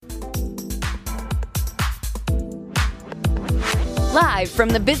Live from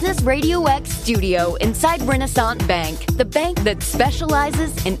the Business Radio X studio inside Renaissance Bank, the bank that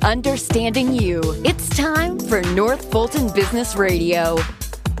specializes in understanding you. It's time for North Fulton Business Radio.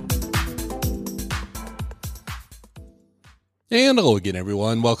 And hello again,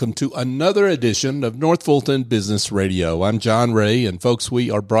 everyone. Welcome to another edition of North Fulton Business Radio. I'm John Ray, and folks, we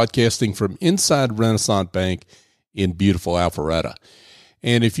are broadcasting from inside Renaissance Bank in beautiful Alpharetta.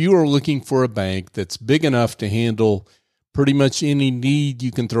 And if you are looking for a bank that's big enough to handle pretty much any need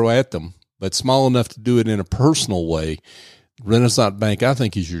you can throw at them, but small enough to do it in a personal way, Renaissance Bank, I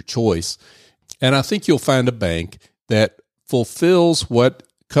think, is your choice. And I think you'll find a bank that fulfills what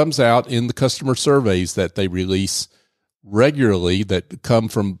comes out in the customer surveys that they release regularly that come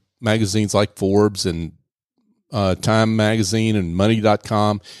from magazines like Forbes and Time Magazine and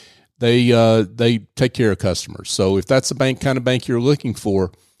Money.com. They take care of customers. So if that's the kind of bank you're looking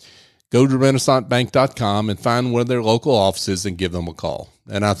for, go to renaissancebank.com and find one of their local offices and give them a call.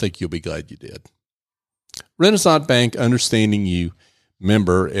 And I think you'll be glad you did. Renaissance Bank, understanding you,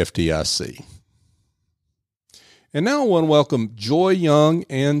 member FDIC. And now I want to welcome Joy Young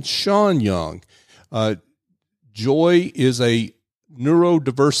and Sean Young. Joy is a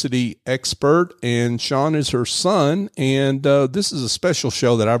neurodiversity expert, and Sean is her son. And this is a special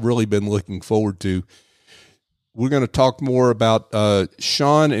show that I've really been looking forward to. We're going to talk more about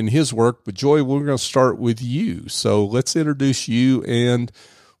Sean and his work, but Joy, we're going to start with you. So let's introduce you and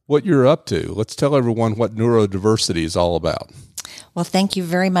what you're up to. Let's tell everyone what neurodiversity is all about. Well, thank you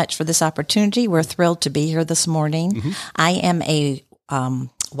very much for this opportunity. We're thrilled to be here this morning. Mm-hmm. I am a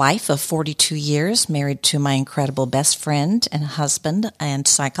wife of 42 years, married to my incredible best friend and husband and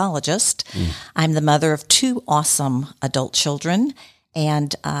psychologist. I'm the mother of two awesome adult children.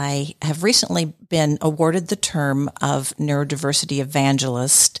 And I have recently been awarded the term of neurodiversity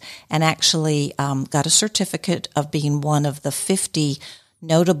evangelist and actually got a certificate of being one of the 50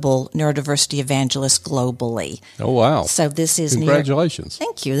 notable neurodiversity evangelists globally. Oh, wow. So this is congratulations.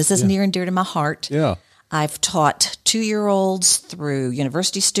 Thank you. This is near and dear to my heart. Yeah. I've taught 2-year-olds through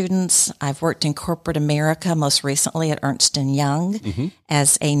university students. I've worked in corporate America, most recently at Ernst & Young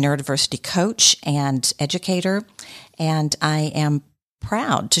as a neurodiversity coach and educator. And I am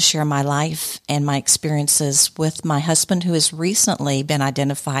proud to share my life and my experiences with my husband, who has recently been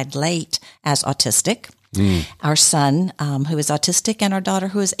identified late as autistic, our son, who is autistic, and our daughter,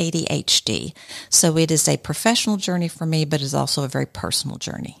 who is ADHD. So it is a professional journey for me, but it's also a very personal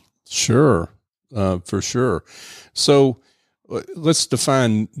journey. Sure, for sure. So let's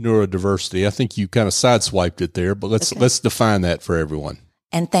define neurodiversity. I think you kind of sideswiped it there, but let's define that for everyone.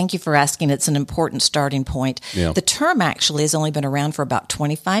 And thank you for asking. It's an important starting point. Yeah. The term actually has only been around for about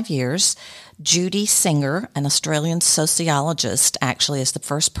 25 years. Judy Singer, an Australian sociologist, actually is the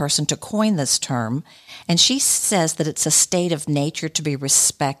first person to coin this term. And she says that it's a state of nature to be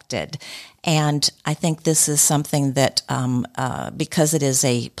respected. And I think this is something that, because it is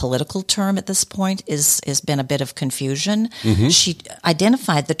a political term at this point, has been a bit of confusion. Mm-hmm. She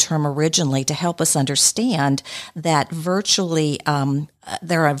identified the term originally to help us understand that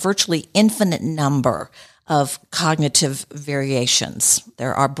there are a virtually infinite number of cognitive variations.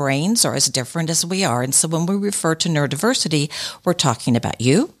 Our brains are as different as we are. And so when we refer to neurodiversity, we're talking about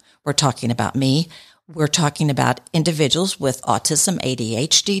you, we're talking about me, we're talking about individuals with autism,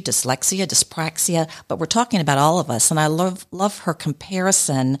 ADHD, dyslexia, dyspraxia, but we're talking about all of us. And I love her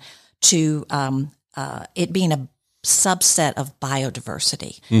comparison to it being a subset of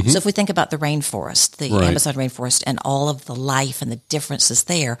biodiversity. Mm-hmm. So if we think about the rainforest, the Amazon rainforest, and all of the life and the differences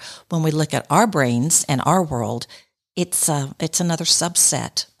there, when we look at our brains and our world, it's another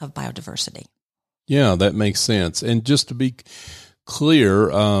subset of biodiversity. Yeah, that makes sense. And just to be clear,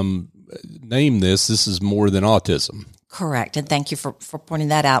 name this is more than autism. Correct. And thank you for pointing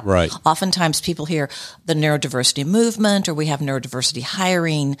that out. Right. Oftentimes people hear the neurodiversity movement or we have neurodiversity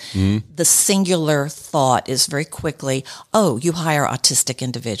hiring. Mm-hmm. The singular thought is very quickly, oh, you hire autistic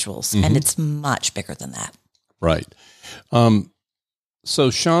individuals. Mm-hmm. And it's much bigger than that. Right.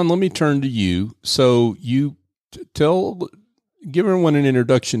 So Sean, let me turn to you. So you give everyone an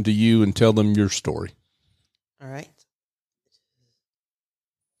introduction to you and tell them your story. All right.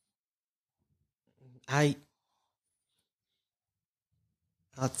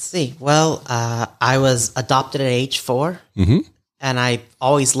 Let's see. Well, I was adopted at age 4, mm-hmm. and I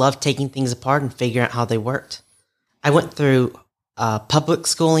always loved taking things apart and figuring out how they worked. I went through public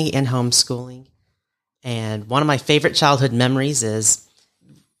schooling and homeschooling, and one of my favorite childhood memories is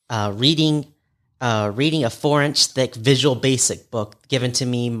reading a 4-inch thick Visual Basic book given to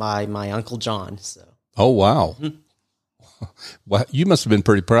me by my Uncle John. So. Oh, wow. Mm-hmm. Well, you must have been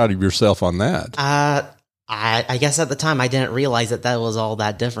pretty proud of yourself on that. I guess at the time I didn't realize that was all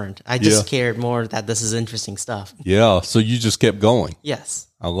that different. I just cared more that this is interesting stuff. Yeah. So you just kept going. Yes.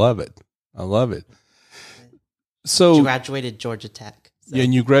 I love it. So you graduated Georgia Tech. So. Yeah,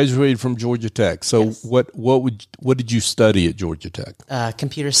 and you graduated from Georgia Tech. So yes. What did you study at Georgia Tech?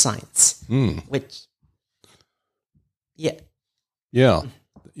 Computer science. Which, yeah.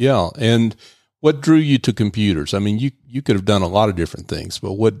 And what drew you to computers? I mean, you could have done a lot of different things,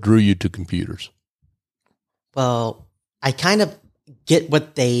 but what drew you to computers? Well, I kind of get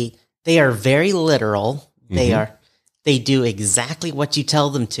what they are very literal. They do exactly what you tell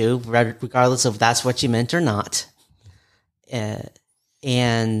them to, regardless of that's what you meant or not. And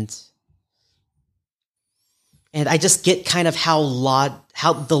I just get kind of how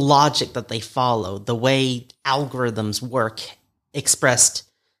the logic that they follow, the way algorithms work, expressed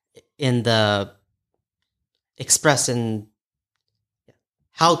in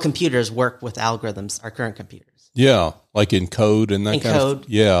how computers work with algorithms, our current computers. Yeah, like in code and that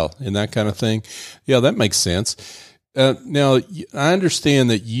and that kind of thing. Yeah, that makes sense. Now, I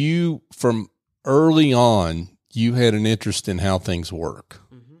understand that you, from early on, you had an interest in how things work.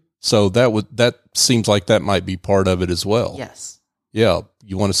 Mm-hmm. So that seems like that might be part of it as well. Yes. Yeah.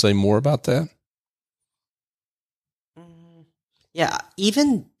 You want to say more about that? Yeah.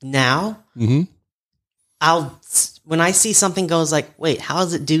 Even now, when I see something goes like, wait, how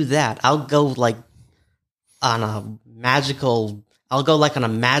does it do that? I'll go like on a magical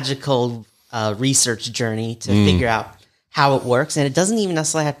research journey to figure out how it works. And it doesn't even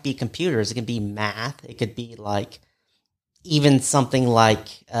necessarily have to be computers. It can be math. It could be like even something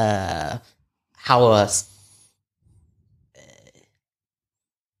like it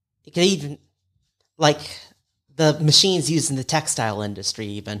could even like the machines used in the textile industry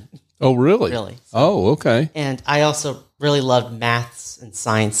even. Oh, really? Really. So, oh, okay. And I also really loved maths and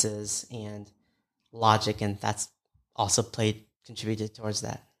sciences and logic, and that's also contributed towards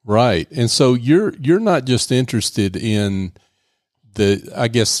that. Right. And so you're not just interested in I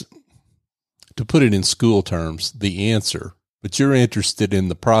guess, to put it in school terms, the answer, but you're interested in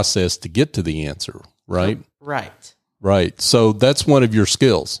the process to get to the answer, right? Right. Right. So that's one of your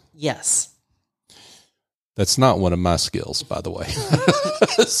skills. Yes. That's not one of my skills, by the way.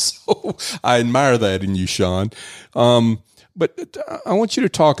 So I admire that in you, Sean. But I want you to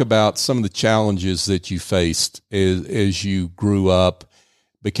talk about some of the challenges that you faced as you grew up,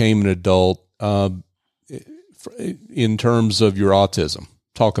 became an adult, in terms of your autism.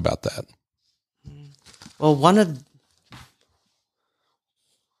 Talk about that. Well, one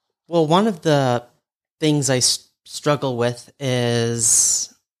of the things I struggle with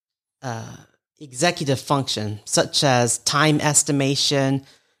is executive function, such as time estimation,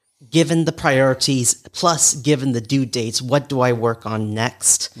 given the priorities, plus given the due dates, what do I work on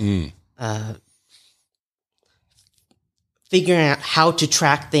next? Figuring out how to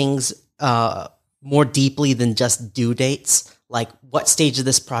track things more deeply than just due dates, like what stage of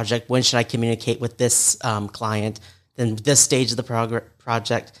this project, when should I communicate with this client, then this stage of the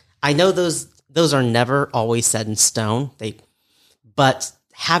project. I know those are never always set in stone, but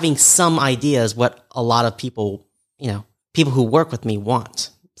having some idea is what a lot of people who work with me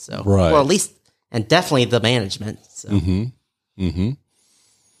want. So, right. Or at least, and definitely the management. So.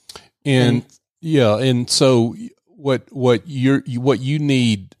 And so what you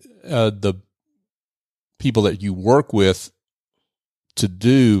need the people that you work with to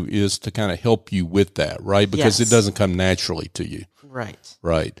do is to kind of help you with that, right? Because it doesn't come naturally to you. Right.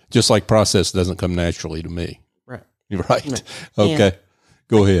 Right. Just like process doesn't come naturally to me. Right. Right. Okay. And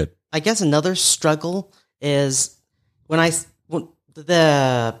go ahead. I guess another struggle is when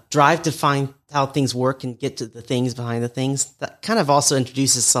the drive to find how things work and get to the things behind the things, that kind of also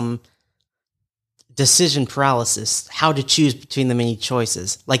introduces some decision paralysis, how to choose between the many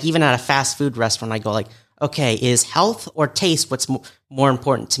choices. Like even at a fast food restaurant, I go like, okay, is health or taste what's more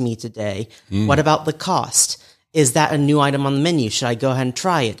important to me today? What about the cost? Is that a new item on the menu? Should I go ahead and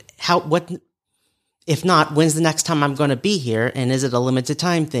try it? If not, when's the next time I'm going to be here? And is it a limited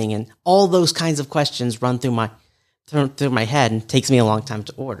time thing? And all those kinds of questions run through my head, and takes me a long time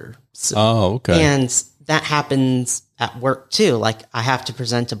to order. So, okay. And that happens at work too. Like I have to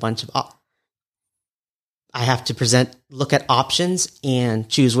present look at options and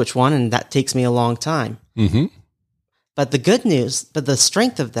choose which one, and that takes me a long time. But the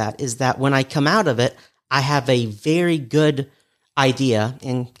strength of that is that when I come out of it, I have a very good idea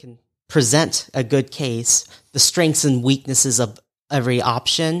and can present a good case, the strengths and weaknesses of every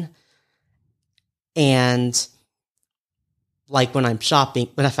option. And like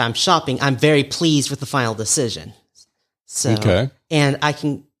if I'm shopping, I'm very pleased with the final decision. So, and I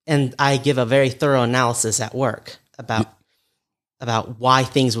can and I give a very thorough analysis at work about why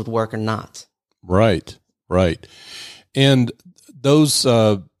things would work or not. Right. And those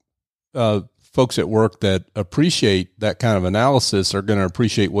folks at work that appreciate that kind of analysis are going to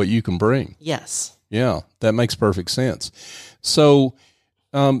appreciate what you can bring. Yes. Yeah, that makes perfect sense. So,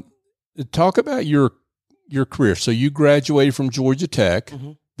 talk about your career. So you graduated from Georgia Tech.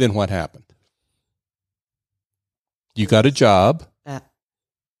 Mm-hmm. Then what happened? You got a job.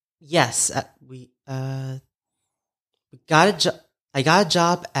 Yes, we got a job. I got a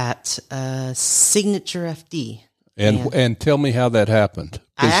job at Signature FD. And tell me how that happened.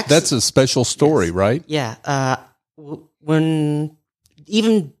 That's a special story, yes. Right? Yeah. When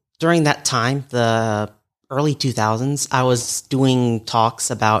even during that time, the early 2000s, I was doing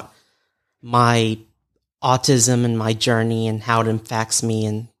talks about my autism and my journey and how it impacts me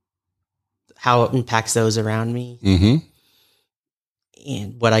and how it impacts those around me, mm-hmm.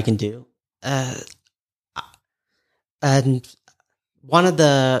 and what I can do. And I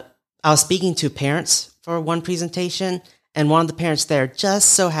was speaking to parents for one presentation, and one of the parents there just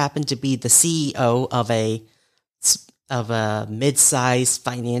so happened to be the CEO of a mid-sized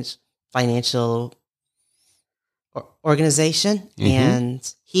financial organization, mm-hmm.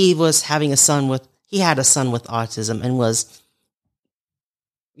 and he was having he had a son with autism and was,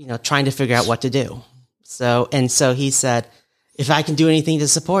 trying to figure out what to do. So he said, if I can do anything to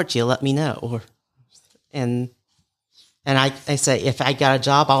support you, let me know. And I said, if I got a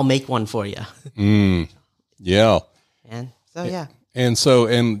job, I'll make one for you. Yeah. And so, yeah. And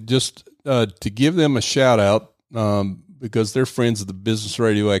just to give them a shout out, because they're friends of the Business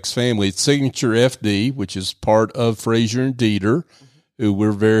Radio X family, it's Signature FD, which is part of Frazier and Dieter, mm-hmm. who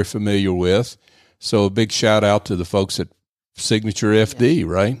we're very familiar with. So a big shout out to the folks at Signature FD, yes.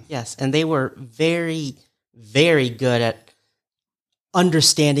 Right? Yes. And they were very, very good at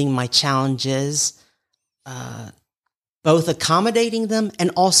understanding my challenges, both accommodating them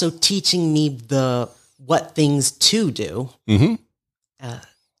and also teaching me what things to do. Mm-hmm.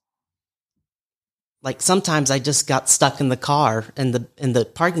 Like sometimes I just got stuck in the car in the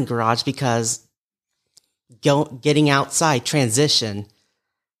parking garage because getting outside, transition,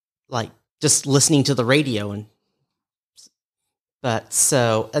 like just listening to the radio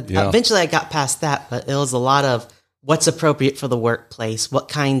eventually I got past that, but it was a lot of what's appropriate for the workplace, what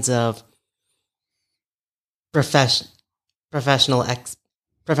kinds of professional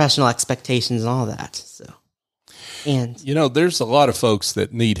expectations and all that. So, and there's a lot of folks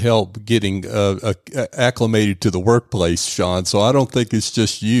that need help getting acclimated to the workplace, Sean. So I don't think it's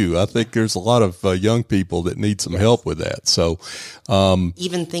just you. I think there's a lot of young people that need some help with that. So,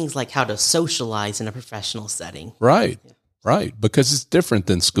 even things like how to socialize in a professional setting, right? Yeah. Right, because it's different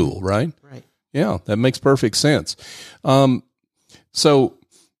than school, right? Right. Yeah, that makes perfect sense. I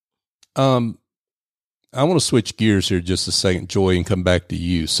want to switch gears here just a second, Joy, and come back to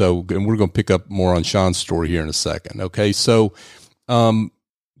you. So, and we're going to pick up more on Sean's story here in a second. Okay. So,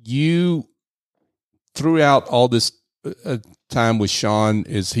 you, throughout all this time with Sean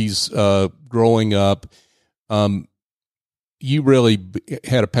as he's growing up, you really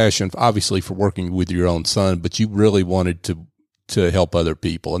had a passion, obviously, for working with your own son, but you really wanted to help other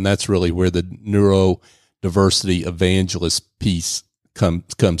people. And that's really where the neurodiversity evangelist piece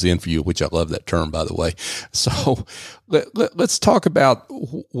comes in for you, which I love that term, by the way. So let's talk about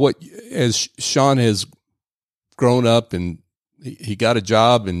what, as Sean has grown up and he got a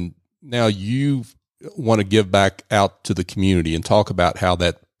job and now you want to give back out to the community, and talk about how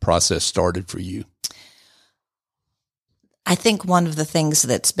that process started for you. I think one of the things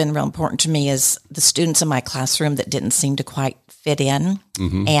that's been real important to me is the students in my classroom that didn't seem to quite fit in.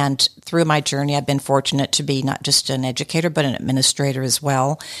 Mm-hmm. And through my journey, I've been fortunate to be not just an educator, but an administrator as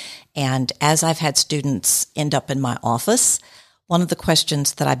well. And as I've had students end up in my office, one of the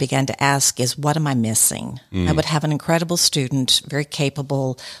questions that I began to ask is, what am I missing? I would have an incredible student, very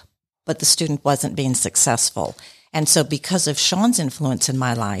capable, but the student wasn't being successful. And so because of Sean's influence in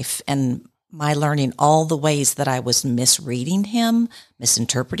my life and my learning all the ways that I was misreading him,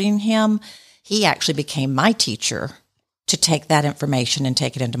 misinterpreting him, he actually became my teacher to take that information and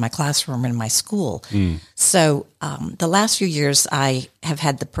take it into my classroom in my school. So the last few years, I have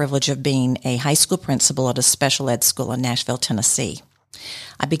had the privilege of being a high school principal at a special ed school in Nashville, Tennessee.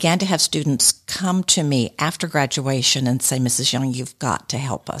 I began to have students come to me after graduation and say, Mrs. Young, you've got to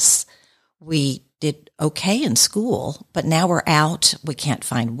help us. We did okay in school, but now we're out. We can't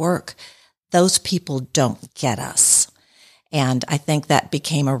find work. Those people don't get us. And I think that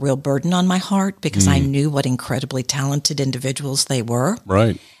became a real burden on my heart because I knew what incredibly talented individuals they were.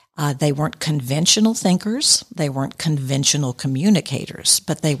 Right. They weren't conventional thinkers. They weren't conventional communicators,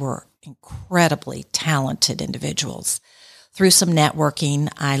 but they were incredibly talented individuals. Through some networking,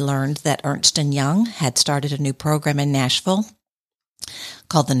 I learned that Ernst & Young had started a new program in Nashville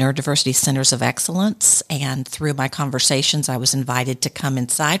called the Neurodiversity Centers of Excellence. And through my conversations, I was invited to come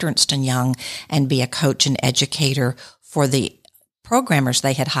inside Ernst & Young and be a coach and educator for the programmers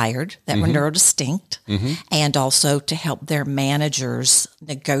they had hired that were neurodistinct, and also to help their managers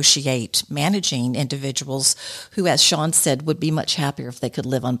negotiate managing individuals who, as Sean said, would be much happier if they could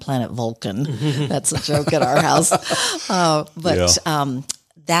live on planet Vulcan. That's a joke at our house.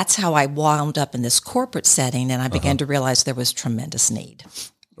 That's how I wound up in this corporate setting, and I began to realize there was tremendous need.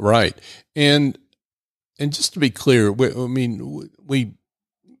 Right. And just to be clear,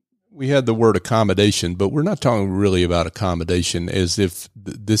 we had the word accommodation, but we're not talking really about accommodation as if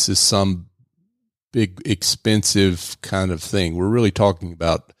this is some big, expensive kind of thing. We're really talking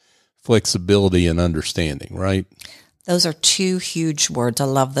about flexibility and understanding, right? Those are two huge words. I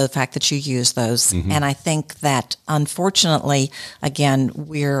love the fact that you use those. And I think that, unfortunately, again,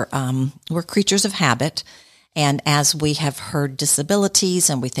 we're creatures of habit. And as we have heard disabilities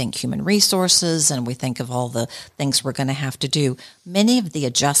and we think human resources and we think of all the things we're going to have to do, many of the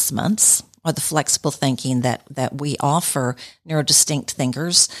adjustments or the flexible thinking that we offer neurodistinct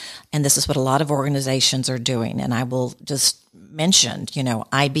thinkers, and this is what a lot of organizations are doing. And I will just mention,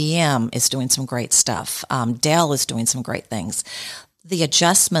 IBM is doing some great stuff. Dell is doing some great things. The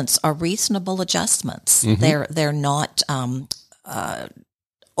adjustments are reasonable adjustments. They're not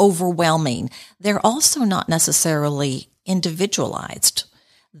overwhelming. They're also not necessarily individualized.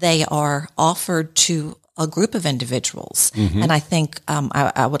 They are offered to a group of individuals. And I think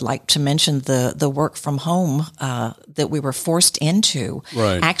I would like to mention the work from home that we were forced into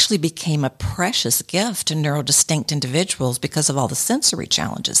actually became a precious gift to neurodistinct individuals because of all the sensory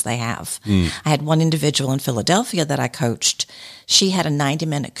challenges they have. I had one individual in Philadelphia that I coached. She had a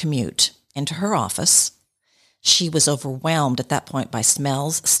 90-minute commute into her office. She was overwhelmed at that point by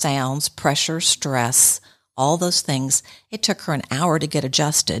smells, sounds, pressure, stress, all those things. It took her an hour to get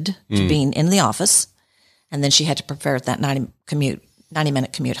adjusted to being in the office, and then she had to prepare that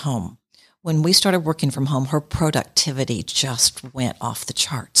 90-minute commute home. When we started working from home, her productivity just went off the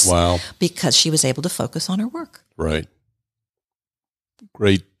charts. Wow. Because she was able to focus on her work. Right.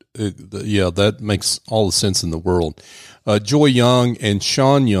 Great. That makes all the sense in the world. Joy Young and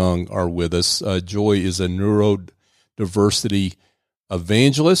Sean Young are with us. Joy is a neurodiversity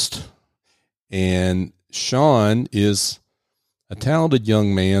evangelist, and Sean is a talented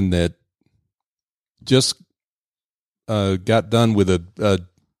young man that just got done with a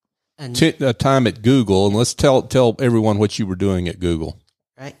time at Google. And let's tell everyone what you were doing at Google.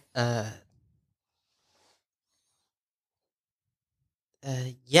 Right.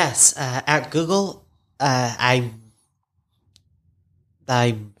 Yes. At Google, my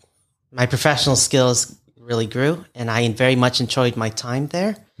professional skills really grew, and I very much enjoyed my time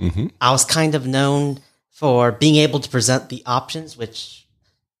there. I was kind of known for being able to present the options, which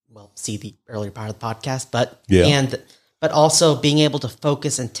we'll see the earlier part of the podcast, but also being able to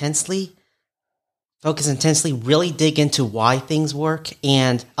focus intensely, really dig into why things work,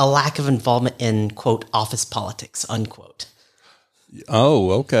 and a lack of involvement in, quote, office politics, unquote.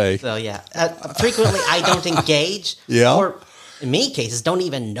 Oh, okay. So, frequently I don't engage or in many cases don't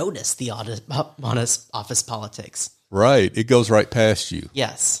even notice the honest office politics. Right. It goes right past you.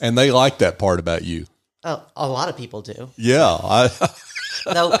 Yes. And they like that part about you. Oh, a lot of people do. Yeah. I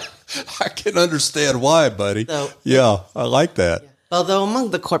can understand why, buddy. I like that. Although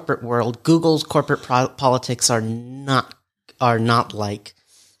among the corporate world, Google's corporate politics are not like,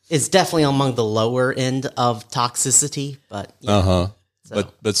 it's definitely among the lower end of toxicity, but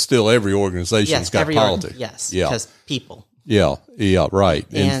but still, every organization's got politics. Because people. Yeah, right.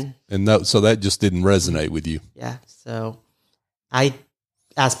 So that just didn't resonate with you. Yeah. So I,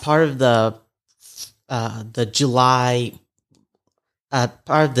 as part of the July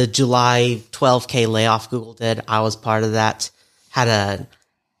 12K layoff Google did, I was part of that. Had a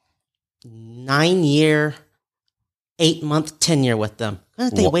 9-year, 8-month tenure with them.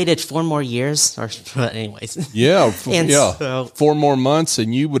 They waited 4 more years, but anyways. 4 more months,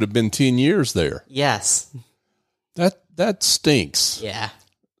 and you would have been 10 years there. Yes. That stinks. Yeah.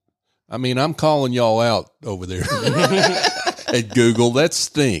 I mean, I'm calling y'all out over there at Google. That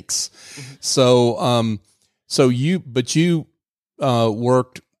stinks. So, you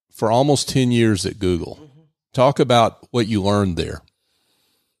worked for almost 10 years at Google. Talk about what you learned there.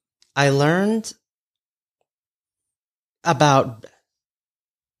 I learned about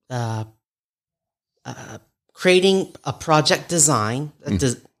creating a project design,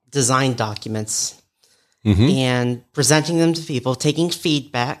 design documents and presenting them to people, taking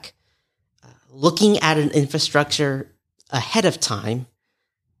feedback, looking at an infrastructure ahead of time,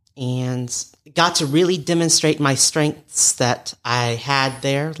 and got to really demonstrate my strengths that I had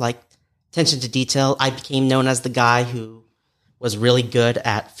there, like attention to detail. I became known as the guy who was really good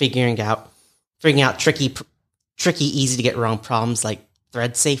at figuring out tricky, easy to get wrong problems like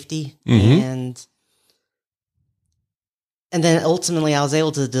thread safety. And then ultimately I was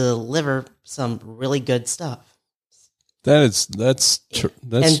able to deliver some really good stuff. That's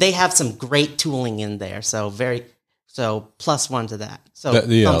and they have some great tooling in there. So +1 to that. So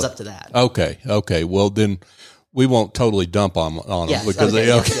thumbs up to that. Okay. Well, then we won't totally dump on them because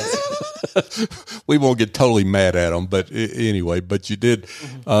we won't get totally mad at them. But anyway, but you did.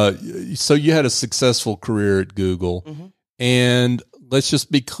 So you had a successful career at Google, and let's just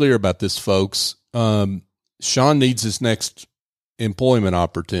be clear about this, folks. Sean needs his next employment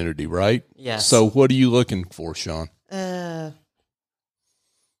opportunity, right? Yes. So what are you looking for, Sean?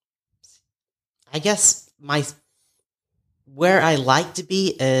 I guess where I like to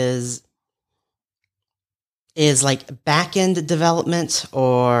be is like back-end development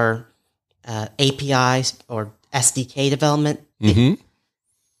or APIs or SDK development.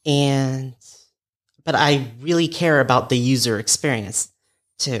 But I really care about the user experience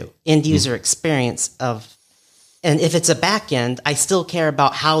too, end user experience of. And if it's a back end, I still care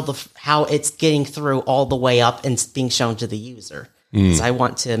about how it's getting through all the way up and being shown to the user. So I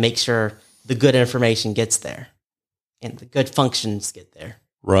want to make sure the good information gets there and the good functions get there.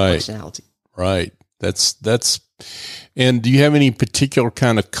 Right. Functionality. Right. That's. And do you have any particular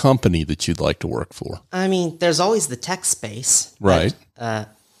kind of company that you'd like to work for? I mean, there's always the tech space. Right.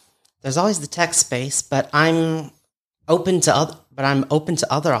 There's always the tech space, but I'm open to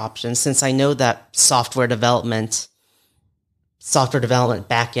other options since I know that software development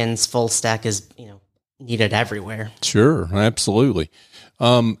backends, full stack is needed everywhere. Sure, absolutely.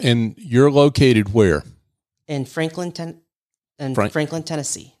 And you're located where? In Franklin,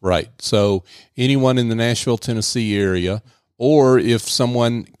 Tennessee. Right. So anyone in the Nashville, Tennessee area, or if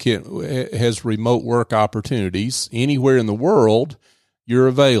someone has remote work opportunities anywhere in the world, you're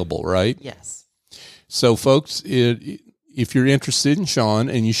available, right? Yes. So, folks, if you're interested in Sean,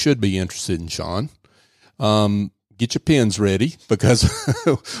 and you should be interested in Sean, get your pens ready because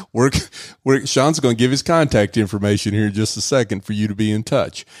Sean's going to give his contact information here in just a second for you to be in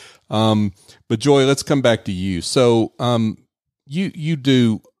touch. But Joy, let's come back to you. So, you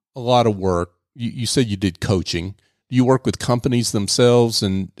do a lot of work. You said you did coaching. You work with companies themselves,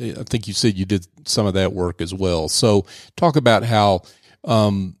 and I think you said you did some of that work as well. So, talk about how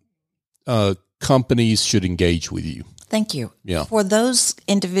companies should engage with you. Thank you. Yeah. For those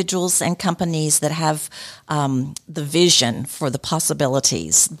individuals and companies that have the vision for the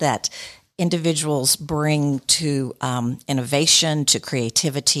possibilities that individuals bring to innovation, to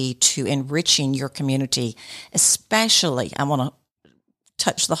creativity, to enriching your community, especially, I want to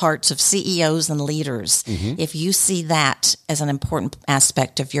touch the hearts of CEOs and leaders. If you see that as an important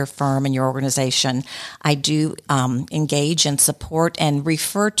aspect of your firm and your organization, I do engage and support and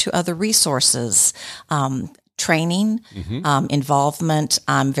refer to other resources, training, involvement.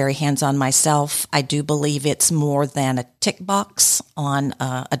 I'm very hands-on myself. I do believe it's more than a tick box on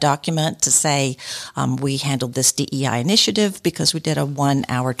a document to say we handled this DEI initiative because we did a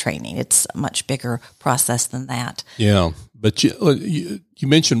 1-hour training. It's a much bigger process than that. Yeah. But you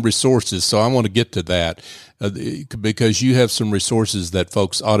mentioned resources, so I want to get to that because you have some resources that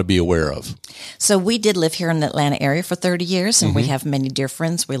folks ought to be aware of. So we did live here in the Atlanta area for 30 years, and we have many dear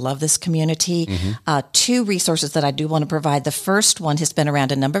friends. We love this community. 2 resources that I do want to provide. The first one has been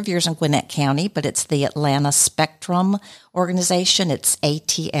around a number of years in Gwinnett County, but it's the Atlanta Spectrum organization. It's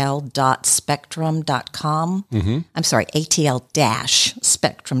atl.spectrum.com. I'm sorry,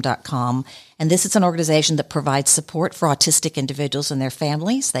 atl-spectrum.com. And this is an organization that provides support for autistic individuals and their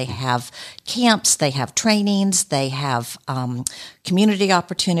families. They have camps, they have trainings, they have community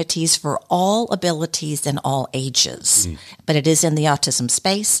opportunities for all abilities and all ages. But it is in the autism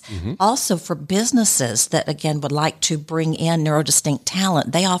space. Also for businesses that, again, would like to bring in neurodistinct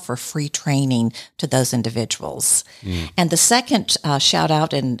talent, they offer free training to those individuals. And the second shout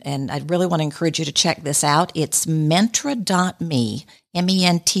out, and I really want to encourage you to check this out, it's Mentra.me.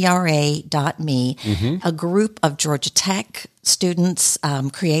 mentra.me, a group of Georgia Tech students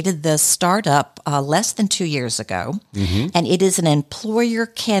created the startup less than 2 years ago, and it is an employer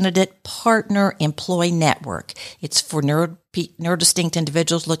candidate partner employee network. It's for neurodistinct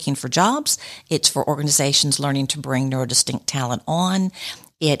individuals looking for jobs. It's for organizations learning to bring neurodistinct talent on.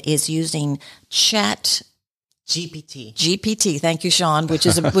 It is using chat GPT. Thank you, Sean. Which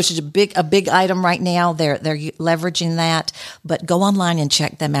is a big item right now. They're leveraging that. But go online and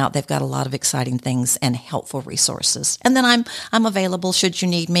check them out. They've got a lot of exciting things and helpful resources. And then I'm available should you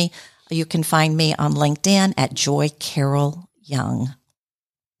need me. You can find me on LinkedIn at Joy Carol Young.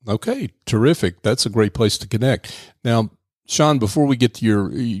 Okay, terrific. That's a great place to connect. Now, Sean, before we get to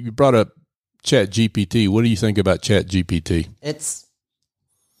you brought up ChatGPT. What do you think about ChatGPT? It's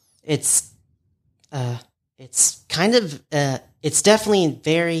kind of it's definitely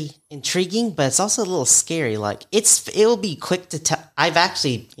very intriguing, but it's also a little scary. Like it'll be quick to tell. I've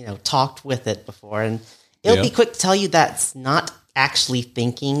actually talked with it before, and it'll be quick to tell you that's not actually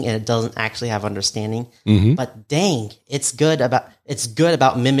thinking and it doesn't actually have understanding. Mm-hmm. But dang, it's good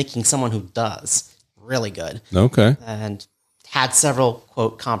about mimicking someone who does. Really good. Okay. And had several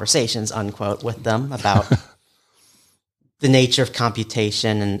quote conversations unquote with them about the nature of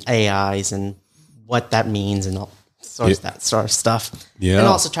computation and AIs and what that means and all that sort of stuff. Yeah. And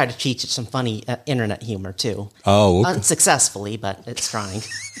also try to teach it some funny internet humor too. Oh, okay. Unsuccessfully, but it's trying.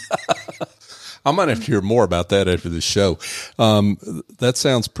 I might have to hear more about that after the show. That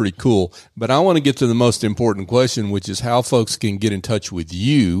sounds pretty cool. But I want to get to the most important question, which is how folks can get in touch with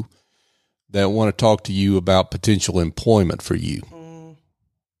you that want to talk to you about potential employment for you.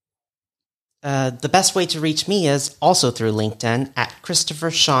 The best way to reach me is also through LinkedIn at Christopher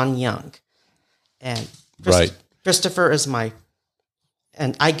Sean Young. And Christopher is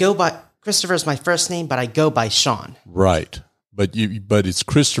Christopher is my first name, but I go by Sean. Right. But it's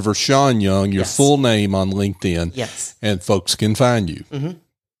Christopher Sean Young, your full name on LinkedIn. Yes. And folks can find you. Mm-hmm.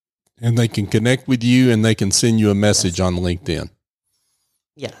 And they can connect with you and they can send you a message on LinkedIn.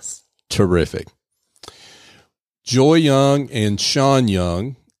 Yes. Terrific. Joy Young and Sean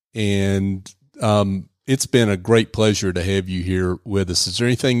Young. And it's been a great pleasure to have you here with us. Is there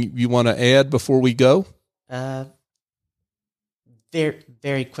anything you want to add before we go? Very,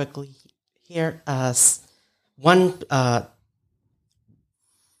 very quickly here. One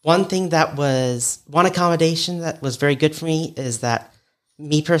accommodation that was very good for me is that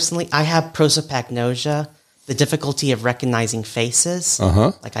me personally, I have prosopagnosia, the difficulty of recognizing faces.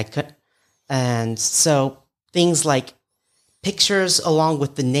 Like I could, and so things like pictures along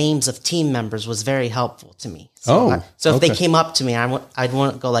with the names of team members was very helpful to me. So if they came up to me, I'd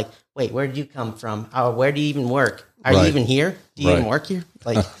want to go like, wait, where did you come from? Where do you even work? Are you even here? Do you even work here?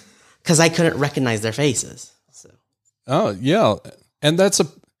 Like, because I couldn't recognize their faces. So. Oh yeah. And that's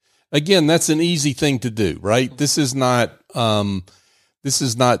an easy thing to do, right? This is not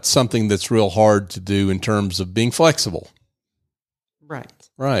something that's real hard to do in terms of being flexible. Right.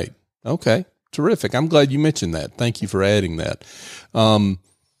 Right. Okay. Terrific. I'm glad you mentioned that. Thank you for adding that.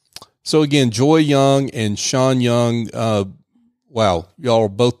 So again, Joy Young and Sean Young, wow, y'all are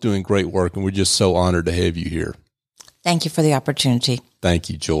both doing great work, and we're just so honored to have you here. Thank you for the opportunity. Thank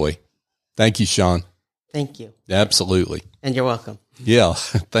you, Joy. Thank you, Sean. Thank you. Absolutely. And you're welcome. Yeah,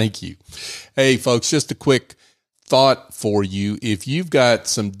 thank you. Hey, folks, just a quick thought for you. If you've got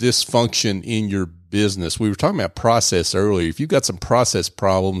some dysfunction in your business, we were talking about process earlier. If you've got some process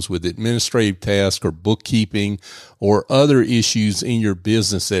problems with administrative tasks or bookkeeping or other issues in your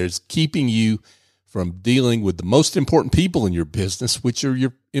business that is keeping you from dealing with the most important people in your business, which are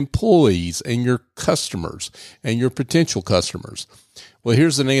your employees and your customers and your potential customers. Well,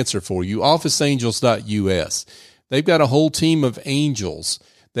 here's an answer for you. OfficeAngels.us. They've got a whole team of angels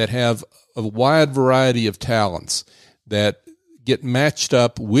that have a wide variety of talents that get matched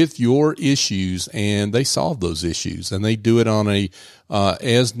up with your issues, and they solve those issues, and they do it on a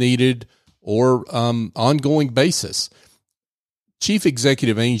as needed or ongoing basis. Chief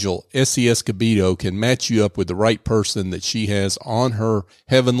Executive Angel Essie Escobedo can match you up with the right person that she has on her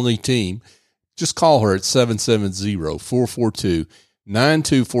heavenly team. Just call her at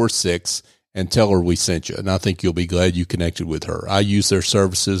 770-442-9246 and tell her we sent you. And I think you'll be glad you connected with her. I use their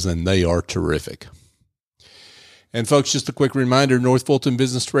services, and they are terrific. And folks, just a quick reminder, North Fulton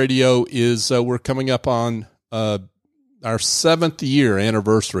Business Radio is, we're coming up on our 7th year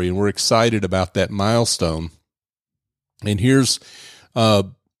anniversary, and we're excited about that milestone. And here's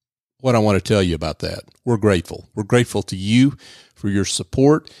what I want to tell you about that. We're grateful. We're grateful to you for your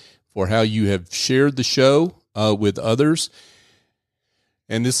support, for how you have shared the show with others.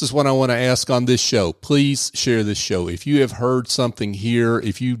 And this is what I want to ask on this show. Please share this show. If you have heard something here,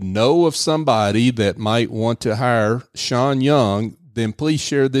 if you know of somebody that might want to hire Sean Young, then please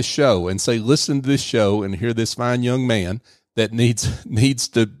share this show and say, listen to this show and hear this fine young man that needs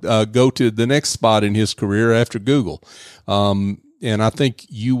to go to the next spot in his career after Google. And I think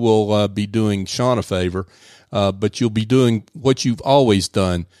you will be doing Sean a favor, but you'll be doing what you've always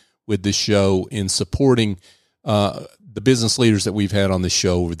done with this show in supporting the business leaders that we've had on the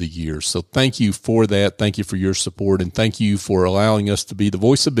show over the years. So thank you for that. Thank you for your support, and thank you for allowing us to be the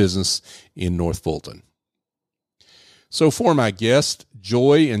voice of business in North Fulton. So for my guests,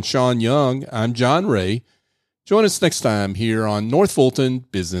 Joy and Sean Young, I'm John Ray. Join us next time here on North Fulton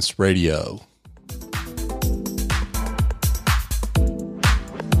Business Radio.